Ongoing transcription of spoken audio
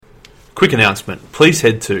Quick announcement. Please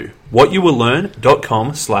head to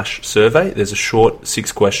whatyoullearn.com/survey. There's a short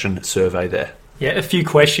 6-question survey there. Yeah, a few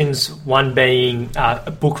questions, one being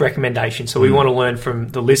a book recommendation. So we want to learn from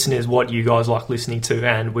the listeners what you guys like listening to,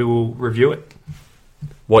 and we will review it.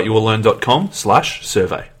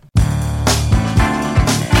 whatyoullearn.com/survey.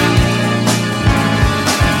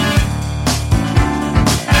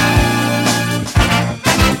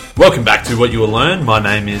 Welcome back to What You Will Learn. My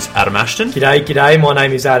name is Adam Ashton. G'day. My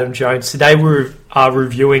name is Adam Jones. Today we are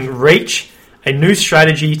reviewing Reach, a new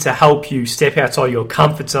strategy to help you step outside your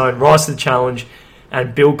comfort zone, rise to the challenge,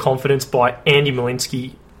 and build confidence by Andy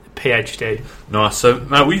Malinsky, PhD. Nice. So,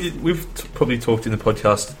 mate, we've probably talked in the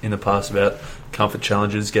podcast in the past about comfort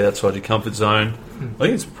challenges, get outside your comfort zone. I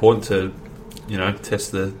think it's important to,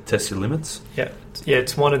 test your limits. Yeah,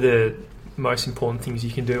 it's one of the most important things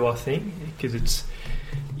you can do, I think, because it's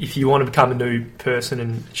if you want to become a new person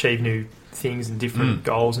and achieve new things and different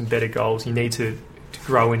goals and better goals, you need to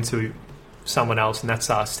grow into someone else, and that's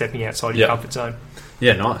stepping outside your comfort zone.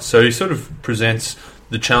 Yeah, nice. So he sort of presents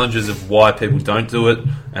the challenges of why people don't do it,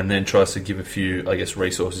 and then tries to give a few,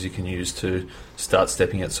 resources you can use to start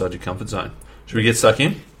stepping outside your comfort zone. Should we get stuck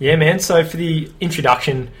in? Yeah, man. So for the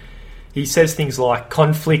introduction, he says things like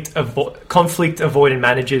conflict avoidant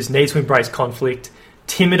managers need to embrace conflict.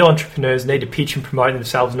 Timid entrepreneurs need to pitch and promote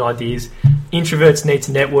themselves and ideas. Introverts need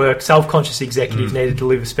to network. Self-conscious executives need to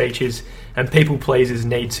deliver speeches. And people pleasers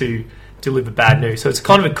need to deliver bad news. So it's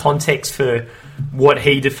kind of a context for what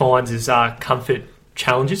he defines as comfort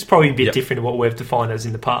challenges. Probably a bit different to what we've defined as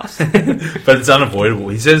in the past. But it's unavoidable.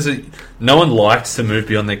 He says that no one likes to move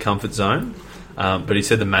beyond their comfort zone. But he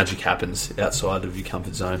said the magic happens outside of your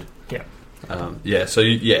comfort zone. Yeah. So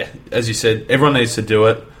as you said, everyone needs to do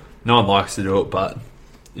it. No one likes to do it, but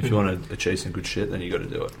if you want to achieve some good shit, then you got to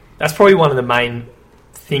do it. That's probably one of the main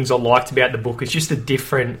things I liked about the book. It's just the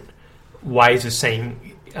different ways of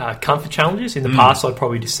seeing comfort challenges. In the past, I'd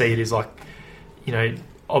probably just see it as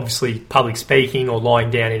obviously public speaking or lying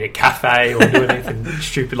down in a cafe or doing anything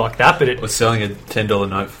stupid like that. Or selling a $10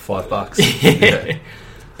 note for $5. Yeah.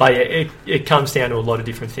 But it comes down to a lot of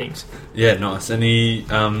different things. Yeah, nice. And he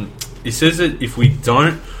says that if we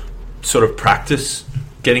don't sort of practice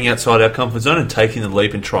getting outside our comfort zone and taking the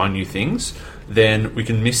leap and trying new things, then we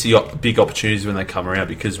can miss the big opportunities when they come around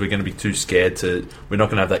because we're going to be too scared we're not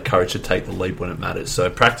going to have that courage to take the leap when it matters.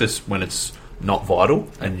 So practice when it's not vital,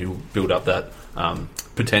 and you'll build up that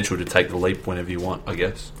potential to take the leap whenever you want, I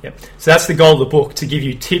guess. Yep. So that's the goal of the book, to give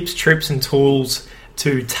you tips, trips and tools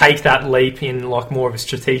to take that leap in more of a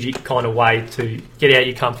strategic kind of way, to get out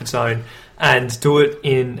your comfort zone and do it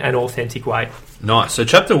in an authentic way. Nice. So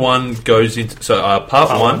chapter 1 goes into... So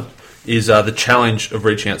part 1 is the challenge of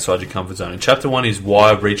reaching outside your comfort zone. And chapter 1 is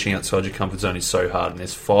why reaching outside your comfort zone is so hard. And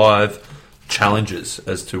there's 5 challenges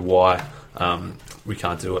as to why we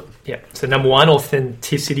can't do it. Yeah. So number 1,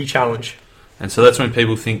 authenticity challenge. And so that's when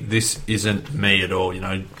people think this isn't me at all.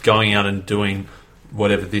 Going out and doing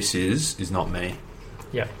whatever this is not me.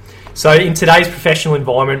 Yeah. So in today's professional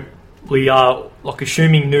environment, we are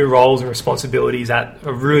assuming new roles and responsibilities at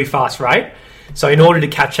a really fast rate. So in order to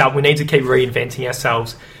catch up, we need to keep reinventing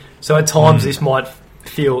ourselves. So at times this might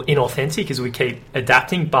feel inauthentic as we keep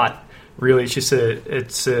adapting, but really it's just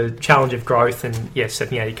a challenge of growth and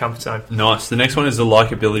stepping out of your comfort zone. Nice. The next one is the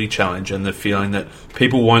likability challenge, and the feeling that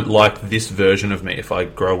people won't like this version of me if I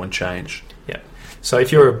grow and change. Yeah. So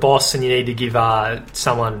if you're a boss and you need to give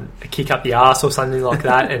someone a kick up the arse or something like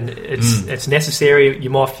that, and it's necessary, you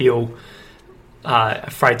might feel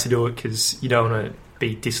afraid to do it because you don't want to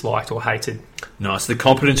be disliked or hated. Nice. The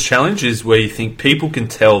competence challenge is where you think people can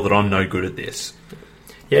tell that I'm no good at this.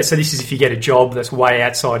 Yeah, so this is if you get a job that's way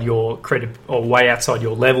outside your credit or way outside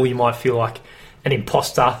your level, you might feel like an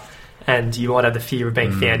imposter, and you might have the fear of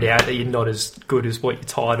being found out that you're not as good as what your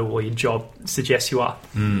title or your job suggests you are.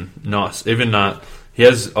 Nice. Even he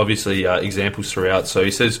has obviously examples throughout. So he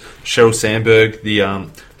says Sheryl Sandberg, the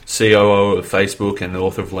COO of Facebook and the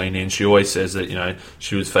author of Lean In, she always says that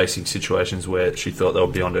she was facing situations where she thought they were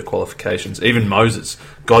beyond her qualifications. Even Moses,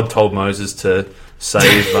 God told Moses to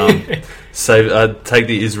take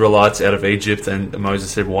the Israelites out of Egypt, and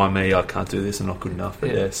Moses said, "Why me? I can't do this. I'm not good enough."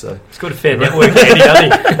 But so it's got a fair network, Andy,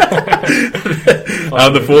 doesn't he?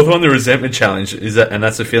 The fourth one, the resentment challenge, and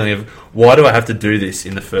that's a feeling of why do I have to do this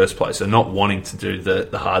in the first place? So not wanting to do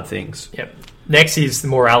the hard things. Yep. Next is the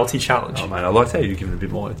morality challenge. Oh man, I liked how you've given a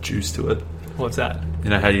bit more juice to it. What's that?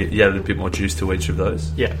 How you added a bit more juice to each of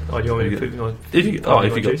those. Yeah. Do you want me to put on? If you got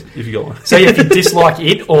one. So if you dislike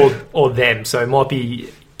it or them, so it might be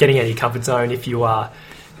getting out of your comfort zone if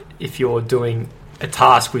you're doing a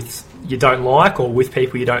task with you don't like or with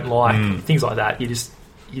people you don't like, things like that.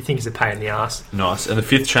 you think is a pain in the ass. Nice. And the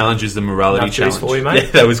fifth challenge is the morality Enough challenge. juice for you, mate?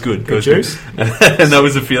 Yeah, that was good. Good juice. And that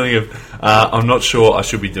was a feeling of, I'm not sure I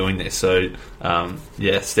should be doing this. So,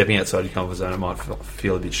 stepping outside your comfort zone, I might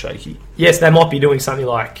feel a bit shaky. Yes, they might be doing something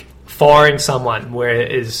like firing someone, where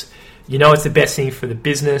it is, you know, it's the best thing for the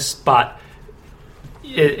business, but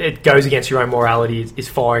it goes against your own morality. Is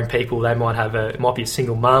firing people. They might have it might be a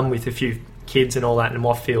single mum with a few kids and all that, and it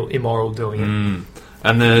might feel immoral doing it.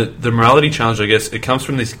 And the morality challenge, I guess, it comes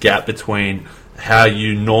from this gap between how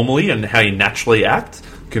you normally and how you naturally act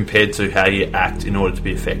compared to how you act in order to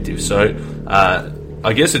be effective. So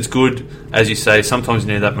I guess it's good, as you say, sometimes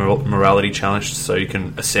you need that morality challenge so you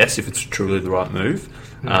can assess if it's truly the right move.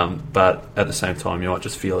 But at the same time, you might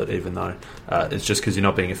just feel it even though it's just because you're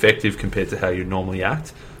not being effective compared to how you normally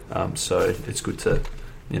act. So it's good to,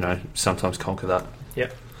 sometimes conquer that.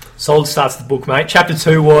 Yep. Solid starts the book, mate. Chapter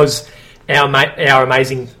 2 was our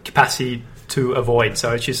amazing capacity to avoid.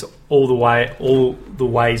 So it's just all the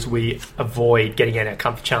ways we avoid getting out of our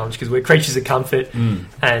comfort challenge, because we're creatures of comfort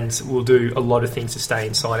and we'll do a lot of things to stay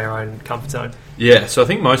inside our own comfort zone. Yeah, so I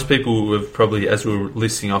think most people have probably, as we were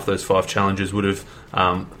listing off those 5 challenges, would have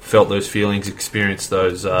felt those feelings, experienced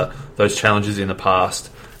those challenges in the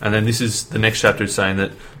past. And then this is the next chapter is saying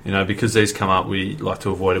that, because these come up, we like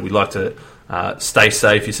to avoid it. We like to stay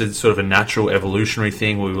safe. You said it's sort of a natural evolutionary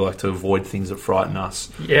thing where we like to avoid things that frighten us.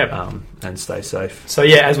 Yeah. And stay safe. So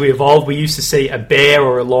as we evolved, we used to see a bear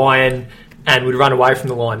or a lion and we'd run away from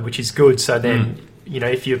the lion, which is good. So then,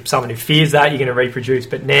 if you're someone who fears that, you're going to reproduce.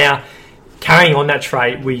 But now, carrying on that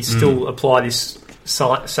trait, we still apply this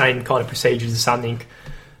same kind of procedures to something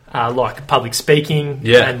like public speaking.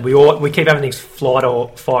 Yeah. And we keep having this flight or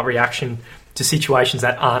fight reaction to situations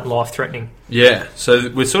that aren't life-threatening. Yeah, so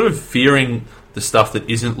we're sort of fearing the stuff that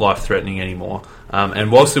isn't life-threatening anymore.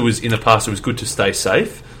 And whilst it was in the past, it was good to stay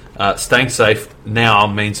safe. Staying safe now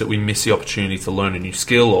means that we miss the opportunity to learn a new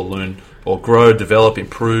skill or learn or grow, develop,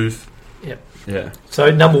 improve. Yep. Yeah.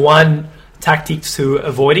 So number 1 tactics to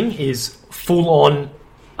avoiding is full-on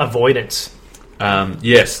avoidance.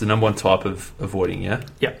 Yes, the number 1 type of avoiding, yeah?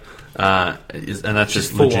 Yep. And that's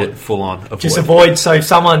just legit full-on avoid. Just avoid. So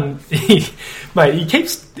someone, mate, he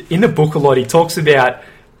keeps, in the book a lot, he talks about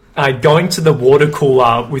going to the water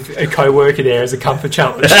cooler with a co-worker there as a comfort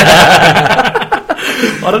challenge.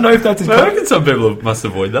 I don't know if that's... I reckon some people must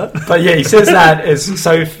avoid that. But yeah, he says that as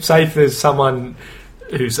so say if there's someone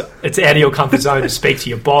it's out of your comfort zone to speak to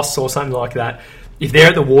your boss or something like that. If they're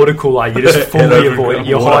at the water cooler, you just fully avoid it.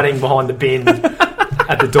 You're hiding behind the bin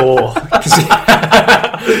at the door.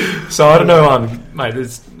 So I don't know, mate,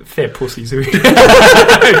 there's fair pussies who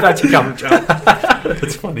that's your comfort zone.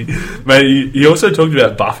 That's funny. Mate, you also talked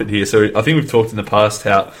about Buffett here. So I think we've talked in the past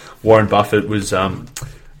how Warren Buffett was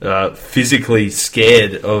physically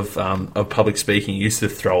scared of public speaking. He used to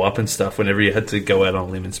throw up and stuff whenever he had to go out on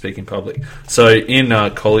a limb and speak in public. So in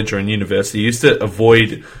college or in university, he used to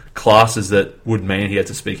avoid classes that would mean he had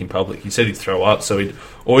to speak in public. He said he'd throw up, so he'd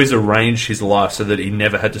always arrange his life so that he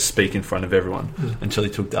never had to speak in front of everyone until he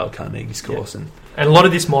took Dale Carnegie's course. Yeah. And a lot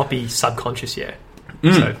of this might be subconscious, So.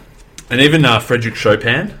 And even Frédéric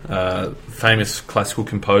Chopin, famous classical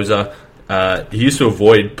composer, he used to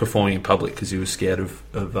avoid performing in public because he was scared of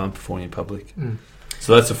performing in public.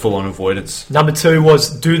 So that's a full-on avoidance. Number 2 was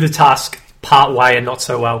do the task part way and not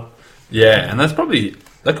so well. Yeah, and that could be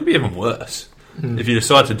even worse. If you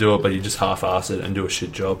decide to do it but you just half-ass it and do a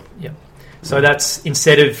shit job. Yeah. So that's,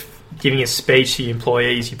 instead of giving a speech to your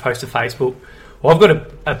employees, you post to Facebook. Well, I've got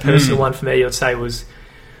a personal one for me, I'd say, was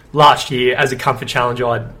last year as a comfort challenge.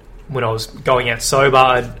 When I was going out sober,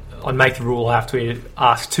 I'd make the rule I have to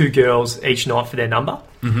ask 2 girls each night for their number.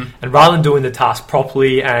 And rather than doing the task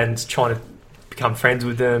properly and trying to become friends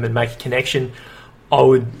with them and make a connection, I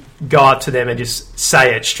would go up to them and just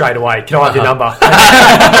say it straight away. Can I have your number?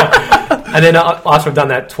 And then after I've done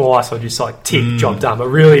that twice, I'll just tick, job done. But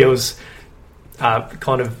really it was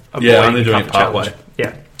kind of only doing it part way.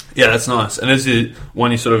 Yeah, that's nice. And as the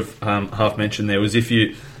one you sort of half mentioned there was, if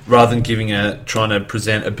you, rather than trying to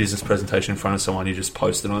present a business presentation in front of someone, you just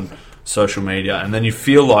post it on social media, and then you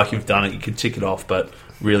feel like you've done it, you can tick it off, but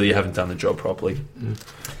really you haven't done the job properly.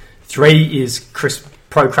 3 is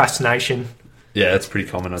procrastination. Yeah, that's pretty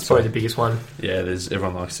common. That's probably the biggest one. Yeah,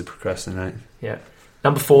 everyone likes to procrastinate. Yeah.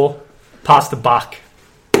 Number 4, pass the buck.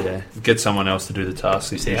 Yeah, get someone else to do the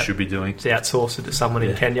task that you should be doing. It's outsource it to someone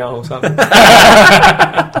in Kenya or something. Done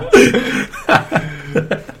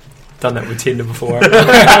that with Tinder before.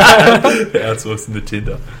 Outsourcing the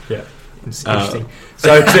Tinder. Yeah, it's interesting.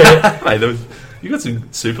 So mate, you got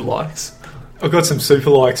some super likes. I've got some super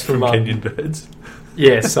likes from Kenyan birds.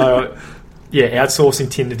 Yeah, so outsourcing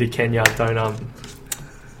Tinder to Kenya.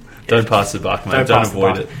 Don't pass the buck, mate. Don't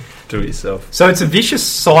avoid it. Do it yourself. So it's a vicious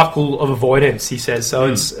cycle of avoidance, he says. So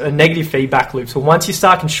it's a negative feedback loop. So once you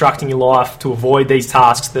start constructing your life to avoid these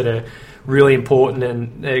tasks that are really important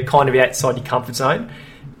and they're kind of outside your comfort zone,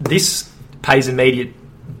 this pays immediate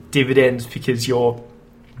dividends because you're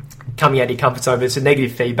coming out of your comfort zone. But it's a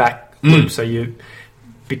negative feedback loop, so you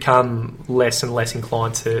become less and less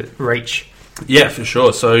inclined to reach. Yeah, for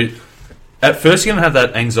sure. So at first you're going to have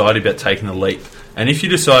that anxiety about taking the leap. And if you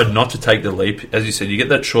decide not to take the leap, as you said, you get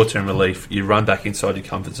that short-term relief, you run back inside your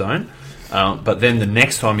comfort zone. But then the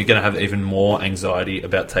next time you're going to have even more anxiety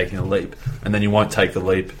about taking the leap. And then you won't take the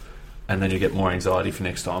leap, and then you get more anxiety for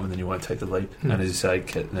next time, and then you won't take the leap. And as you say,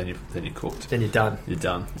 then you're cooked. Then you're done. You're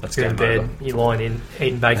done. That's Go to game bed, over. you're lying in,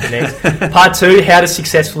 eating bacon eggs. Part 2, how to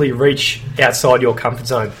successfully reach outside your comfort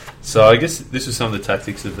zone. So I guess this was some of the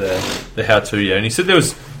tactics of the how-to, yeah. And he said there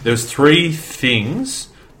was 3 things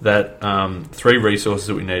that 3 resources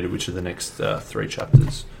that we needed, which are the next 3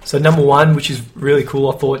 chapters. So number 1, which is really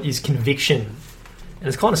cool, I thought, is conviction. And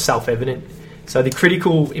it's kind of self-evident. So the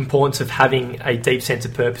critical importance of having a deep sense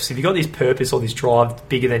of purpose. If you've got this purpose or this drive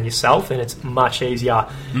bigger than yourself, then it's much easier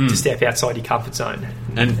to step outside your comfort zone.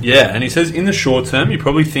 And he says in the short term, you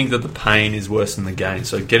probably think that the pain is worse than the gain.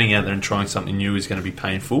 So getting out there and trying something new is going to be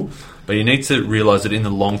painful. But you need to realise that in the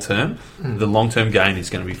long term, the long-term gain is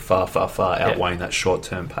going to be far, far, far outweighing that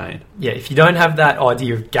short-term pain. Yeah, if you don't have that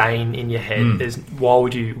idea of gain in your head, why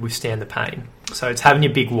would you withstand the pain? So it's having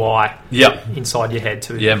your big why inside your head.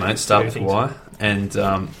 Mate, start with why. And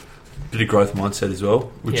bit of growth mindset as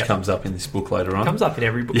well, which comes up in this book later on. It comes up in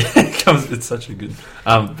every book. Yeah, it's such a good...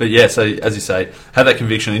 but yeah, so as you say, have that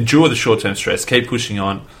conviction, endure the short-term stress, keep pushing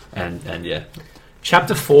on, and yeah.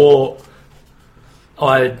 Chapter 4,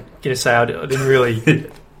 I'm going to say I didn't really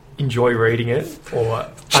enjoy reading it or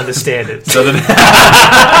understand it. So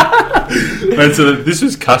this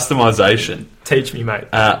was customization. Teach me, mate.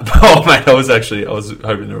 Mate, I was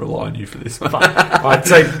hoping to rely on you for this one. Right,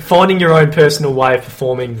 so finding your own personal way of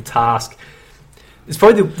performing the task. It's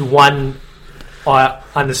probably the one I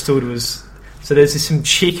understood was... So there's some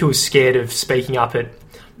chick who was scared of speaking up at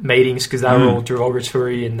meetings because they were all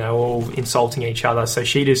derogatory and they were all insulting each other. So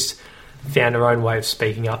she just found her own way of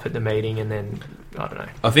speaking up at the meeting, and then, I don't know.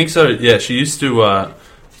 I think so, yeah. She used to...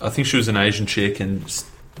 I think she was an Asian chick, and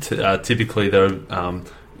typically they were...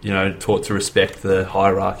 taught to respect the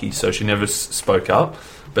hierarchy, so she never spoke up.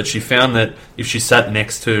 But she found that if she sat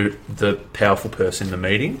next to the powerful person in the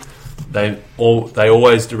meeting, they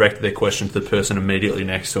always directed their question to the person immediately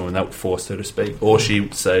next to her, and that would force her to speak. Or she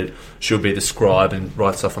would say she'll be the scribe and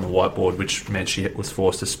write stuff on the whiteboard, which meant she was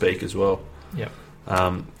forced to speak as well. Yeah.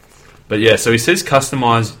 But yeah, so he says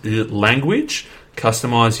customize your language,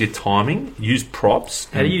 customize your timing, use props.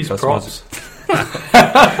 How do you use props? Anyway,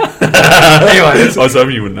 I was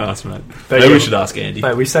hoping you wouldn't ask, mate. Maybe we should ask Andy.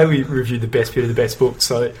 Mate, we say we reviewed the best bit of the best book,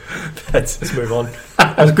 so let's move on.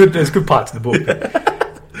 There's good parts of the book.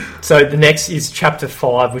 So the next is chapter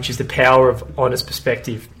 5, which is the power of honest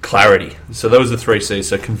perspective. Clarity. So those are the 3 C's.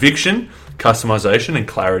 So conviction, customization, and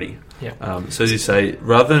clarity. Yeah. So as you say,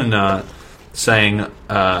 rather than saying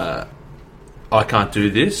I can't do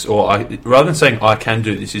this, rather than saying I can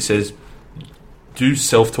do this, he says do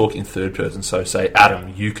self-talk in third person. So say,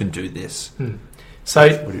 Adam, you can do this. So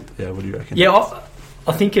what do you reckon? Yeah,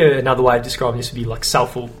 I think another way of describing this would be like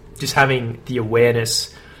just having the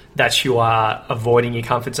awareness that you are avoiding your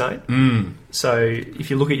comfort zone. So if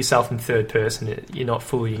you look at yourself in third person, you're not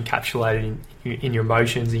fully encapsulated in your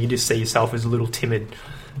emotions, and you just see yourself as a little timid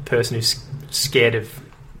person who's scared of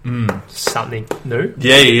something new.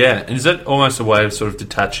 Yeah. And is that almost a way of sort of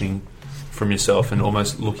detaching from yourself and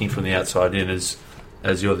almost looking from the outside in as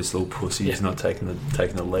you're this little pussy who's not taking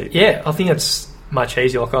the leap? Yeah, I think that's much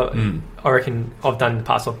easier. Like I reckon I've done in the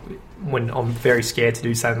past, like when I'm very scared to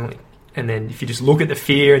do something, and then if you just look at the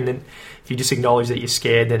fear, and then if you just acknowledge that you're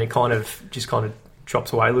scared, then it kind of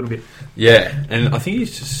drops away a little bit. Yeah, and I think you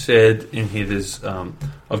just said in here there's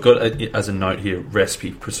I've got as a note here,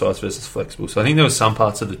 recipe, precise versus flexible. So I think there were some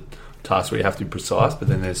parts of the task where you have to be precise, but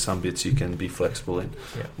then there's some bits you can be flexible in.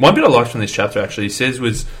 Yeah. One bit I liked from this chapter actually, he says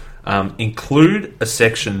was include a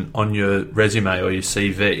section on your resume or your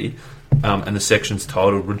CV, and the section's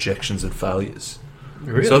titled Rejections and Failures.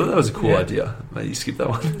 Really? So I thought that was a cool idea. Mate, you skipped that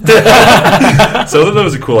one. So I thought that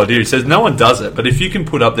was a cool idea. He says no one does it, but if you can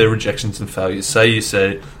put up their rejections and failures, say you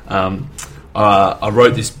say, I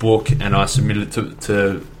wrote this book and I submitted it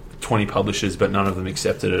to 20 publishers, but none of them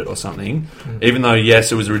accepted it or something. Even though,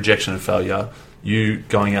 yes, it was a rejection and failure, you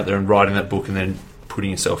going out there and writing that book and then putting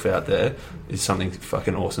yourself out there is something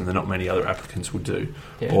fucking awesome that not many other applicants would do.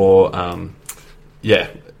 Yeah. Or,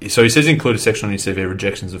 So he says include a section on your CV,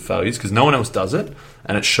 rejections of failures, because no one else does it,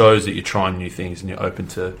 and it shows that you're trying new things and you're open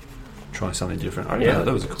to trying something different. That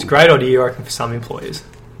was cool. It's a great idea, I reckon, for some employers.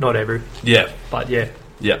 Not every. Yeah. But yeah.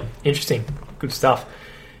 Yeah. Interesting. Good stuff.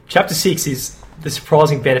 Chapter 6 is the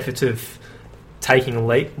surprising benefits of taking a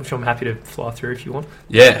leap, which I'm happy to fly through if you want.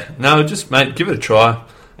 Yeah. No, just, mate, give it a try.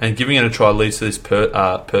 And giving it a try leads to this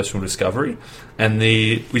personal discovery. And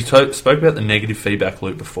we spoke about the negative feedback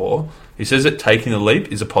loop before. He says that taking the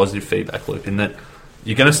leap is a positive feedback loop, in that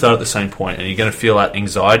you're going to start at the same point and you're going to feel that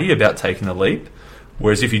anxiety about taking the leap.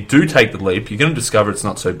 Whereas if you do take the leap, you're going to discover it's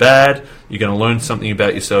not so bad. You're going to learn something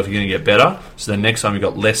about yourself. You're going to get better. So then next time you've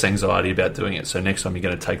got less anxiety about doing it. So next time you're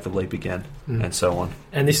going to take the leap again, and so on.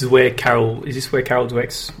 And this is where Carol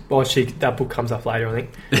Dweck's... Well, that book comes up later, I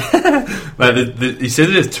think. Mate, he says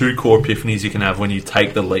there's 2 core epiphanies you can have when you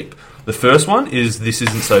take the leap. The first one is this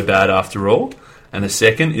isn't so bad after all. And the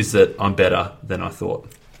second is that I'm better than I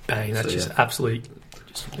thought. Bang, that's absolutely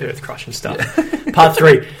earth-crushing stuff. Part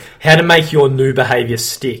 3, how to make your new behaviour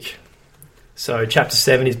stick. So chapter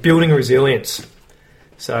 7 is building resilience.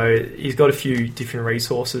 So he's got a few different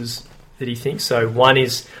resources that he thinks. So one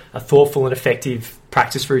is a thoughtful and effective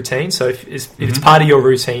practice routine. So if it's part of your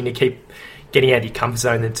routine to keep getting out of your comfort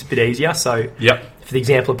zone, then it's a bit easier. So for the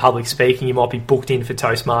example of public speaking, you might be booked in for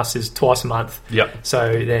Toastmasters twice a month.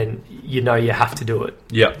 So then you have to do it.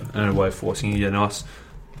 And a way of forcing you. Nice.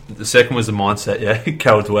 The second was the mindset,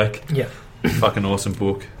 Carol Dweck. Fucking awesome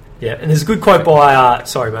book. And there's a good quote by...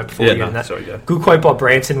 sorry, mate, before you get in that. Sorry, go. Good quote by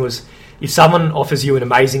Branson was, if someone offers you an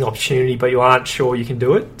amazing opportunity but you aren't sure you can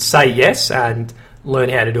do it, say yes and learn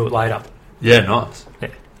how to do it later. Nice.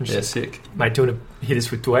 Yeah, sick. Mate, do you want to hit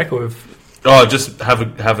us with Dweck? Or just have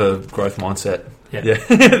a growth mindset.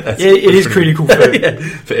 It is critical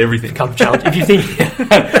for everything. Come challenge. If you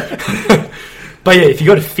think... But if you've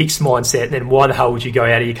got a fixed mindset, then why the hell would you go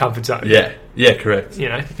out of your comfort zone? Correct.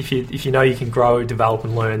 If you know you can grow, develop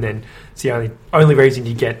and learn, then it's the only reason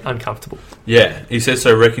you get uncomfortable. He says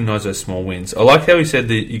so, recognise those small wins. I like how he said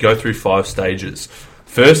that you go through 5 stages.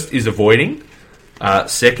 First is avoiding.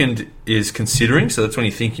 Second is considering, so that's when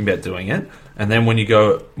you're thinking about doing it. And then when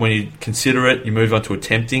you consider it, you move on to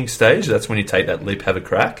attempting stage. That's when you take that leap, have a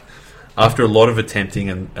crack. After a lot of attempting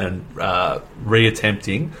and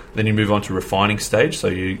re-attempting, then you move on to refining stage. So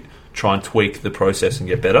you try and tweak the process and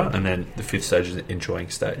get better. And then the 5th stage is enjoying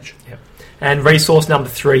stage. And resource number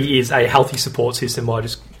 3 is a healthy support system by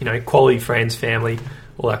just, quality friends, family,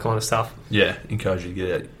 all that kind of stuff. Encourage you to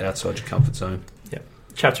get outside your comfort zone.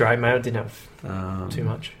 Chapter 8, mate, I didn't have too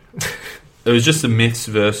much. It was just the myths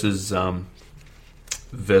versus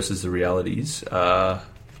the realities.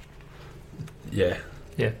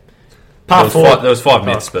 Part 4. There was 5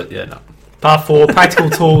 myths, but no. Part 4, practical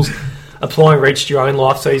tools applying Reach to your own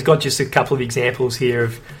life. So he's got just a couple of examples here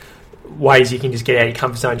of ways you can just get out of your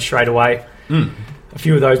comfort zone straight away. A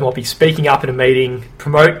few of those might be speaking up at a meeting,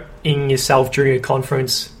 promoting yourself during a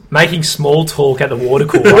conference, making small talk at the water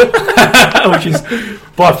cooler, which is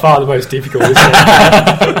by far the most difficult, isn't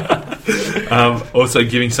it? Also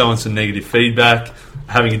giving someone some negative feedback,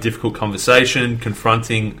 having a difficult conversation,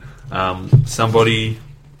 confronting somebody...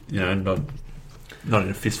 not in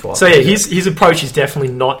a fist fight. So his approach is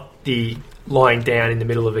definitely not the lying down in the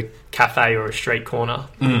middle of a cafe or a street corner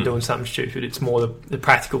doing something stupid. It's more the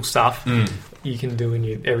practical stuff you can do in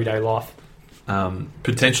your everyday life.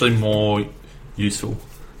 Potentially more useful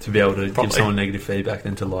to be able to give someone negative feedback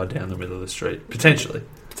than to lie down in the middle of the street. Potentially.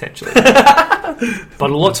 But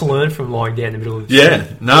a lot to learn from lying down in the middle of the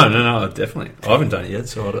street. No, definitely. I haven't done it yet,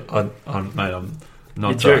 so I'm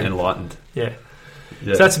not enlightened.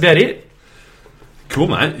 So that's about it. Cool,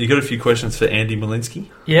 mate. You got a few questions for Andy Molinsky?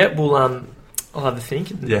 Yeah, well, I'll have a think.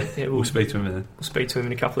 We'll speak to him then. We'll speak to him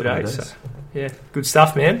in a couple of days. So, good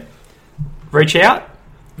stuff, man. Reach out.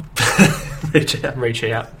 Reach out. Reach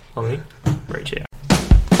out. I think. Reach out.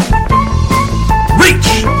 Reach!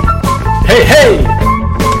 Hey!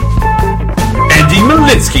 Andy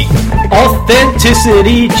Molinsky.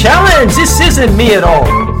 Authenticity challenge. This isn't me at all.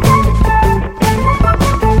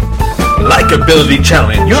 Likability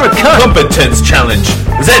challenge. You're a cunt. Competence challenge.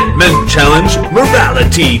 Resentment challenge.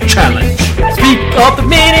 Morality challenge. Speak up at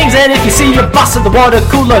meetings, and if you see your boss at the water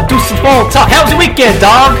cooler, do some small talk. How's your weekend,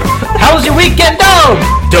 dog? How's your weekend, dog?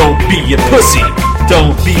 Don't be a pussy.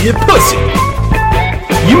 Don't be a pussy.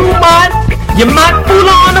 You might fool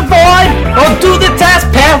on a void, or do the task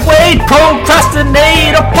pathway,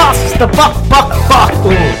 procrastinate, or pass the buck.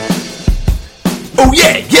 Oh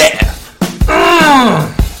yeah.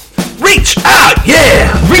 Reach out,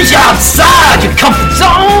 Reach outside your comfort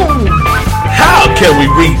zone. How Can we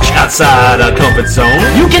reach outside our comfort zone?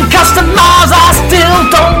 You can customize, I still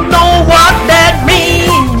don't know what that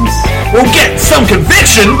means. We'll get some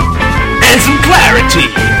conviction and some clarity.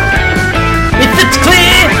 If it's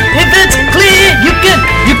clear, you can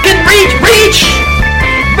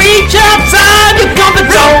reach outside your comfort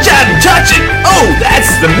zone. Reach out and touch it. Oh,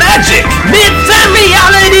 that's the magic. Myths and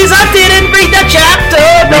realities, I didn't read the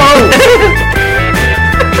chapter, no.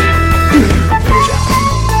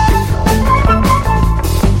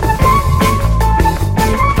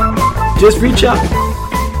 Just reach up.